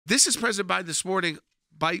This is President Biden this morning,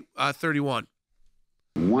 Bite 31.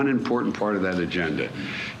 One important part of that agenda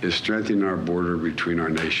is strengthening our border between our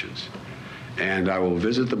nations. And I will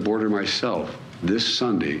visit the border myself this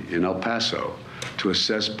Sunday in El Paso to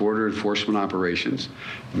assess border enforcement operations,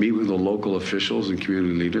 meet with the local officials and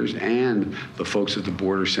community leaders, and the folks at the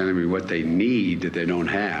border sending me what they need that they don't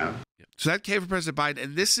have. So that came from President Biden.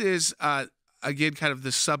 And this is, again, kind of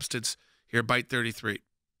the substance here, Bite 33.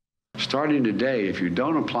 Starting today, if you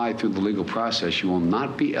don't apply through the legal process, you will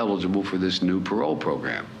not be eligible for this new parole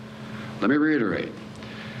program. Let me reiterate.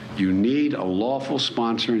 You need a lawful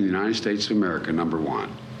sponsor in the United States of America, number one.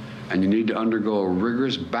 And you need to undergo a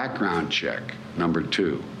rigorous background check, number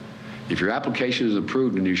two. If your application is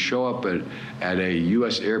approved and you show up at a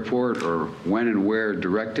U.S. airport or when and where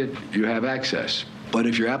directed, you have access. But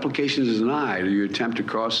if your application is denied or you attempt to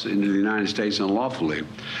cross into the United States unlawfully,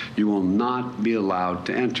 you will not be allowed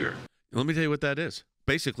to enter. Let me tell you what that is.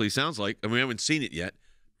 Basically, sounds like, and we haven't seen it yet,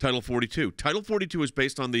 Title 42. Title 42 is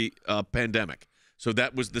based on the pandemic. So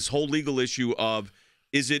that was this whole legal issue of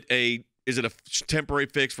is it a temporary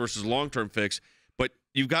fix versus long-term fix? But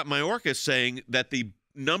you've got Mayorkas saying that the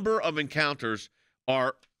number of encounters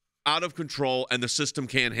are out of control and the system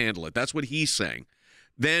can't handle it. That's what he's saying.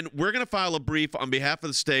 Then we're going to file a brief on behalf of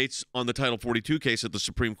the states on the Title 42 case at the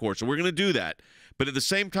Supreme Court. So we're going to do that. But at the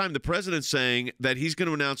same time, the president's saying that he's going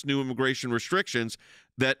to announce new immigration restrictions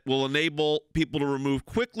that will enable people to remove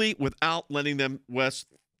quickly without letting them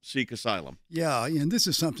seek asylum. Yeah, and this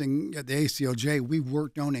is something at the ACLJ we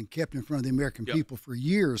worked on and kept in front of the American people for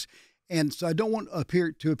years. And so I don't want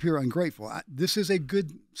to appear ungrateful. This is a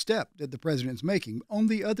good step that the president's making. On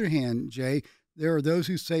the other hand, Jay, there are those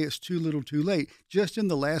who say it's too little too late. Just in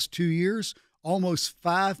the last 2 years, almost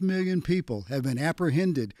 5 million people have been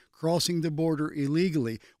apprehended crossing the border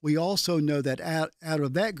illegally. We also know that out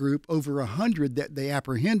of that group, over 100 that they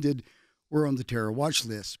apprehended were on the terror watch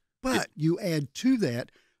list. But you add to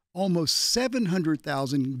that almost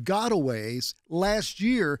 700,000 gotaways last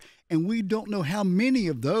year, and we don't know how many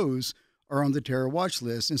of those are on the terror watch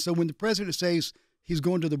list. And so when the president says he's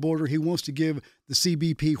going to the border, he wants to give the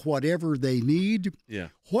CBP whatever they need. Yeah.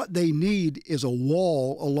 What they need is a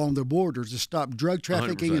wall along the border to stop drug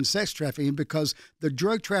trafficking 100%. and sex trafficking, because the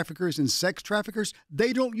drug traffickers and sex traffickers,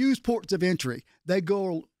 they don't use ports of entry. They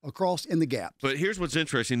go across in the gap. But here's what's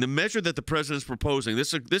interesting. The measure that the president's proposing,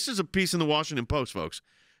 this is a piece in the Washington Post, folks.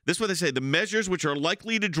 This is what they say. The measures which are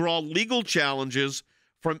likely to draw legal challenges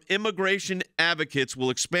from immigration advocates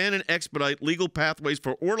will expand and expedite legal pathways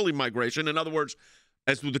for orderly migration. In other words,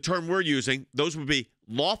 as with the term we're using, those would be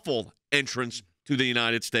lawful entrance to the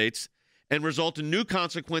United States and result in new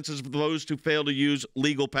consequences for those who fail to use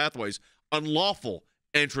legal pathways. Unlawful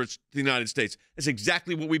entrance to the United States. That's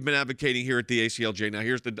exactly what we've been advocating here at the ACLJ. Now,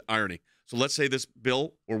 here's the irony. So let's say this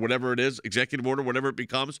bill or whatever it is, executive order, whatever it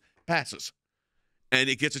becomes, passes. And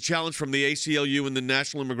it gets a challenge from the ACLU and the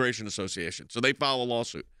National Immigration Association. So they file a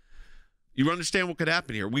lawsuit. You understand what could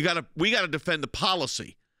happen here? We gotta defend the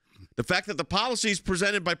policy. The fact that the policy is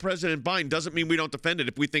presented by President Biden doesn't mean we don't defend it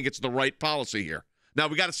if we think it's the right policy here. Now,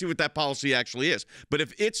 we got to see what that policy actually is. But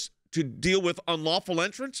if it's to deal with unlawful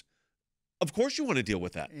entrance, of course you want to deal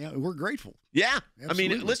with that. Yeah, we're grateful. Yeah. Absolutely.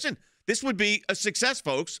 I mean, listen, this would be a success,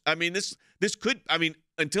 folks. I mean, this could,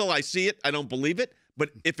 until I see it, I don't believe it.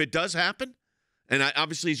 But if it does happen, and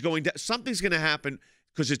obviously he's going down, something's going to happen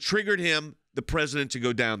because it triggered him, the president, to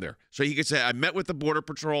go down there. So he could say, I met with the Border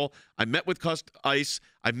Patrol, I met with ICE,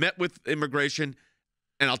 I met with immigration,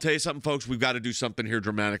 and I'll tell you something, folks, we've got to do something here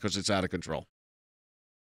dramatic because it's out of control.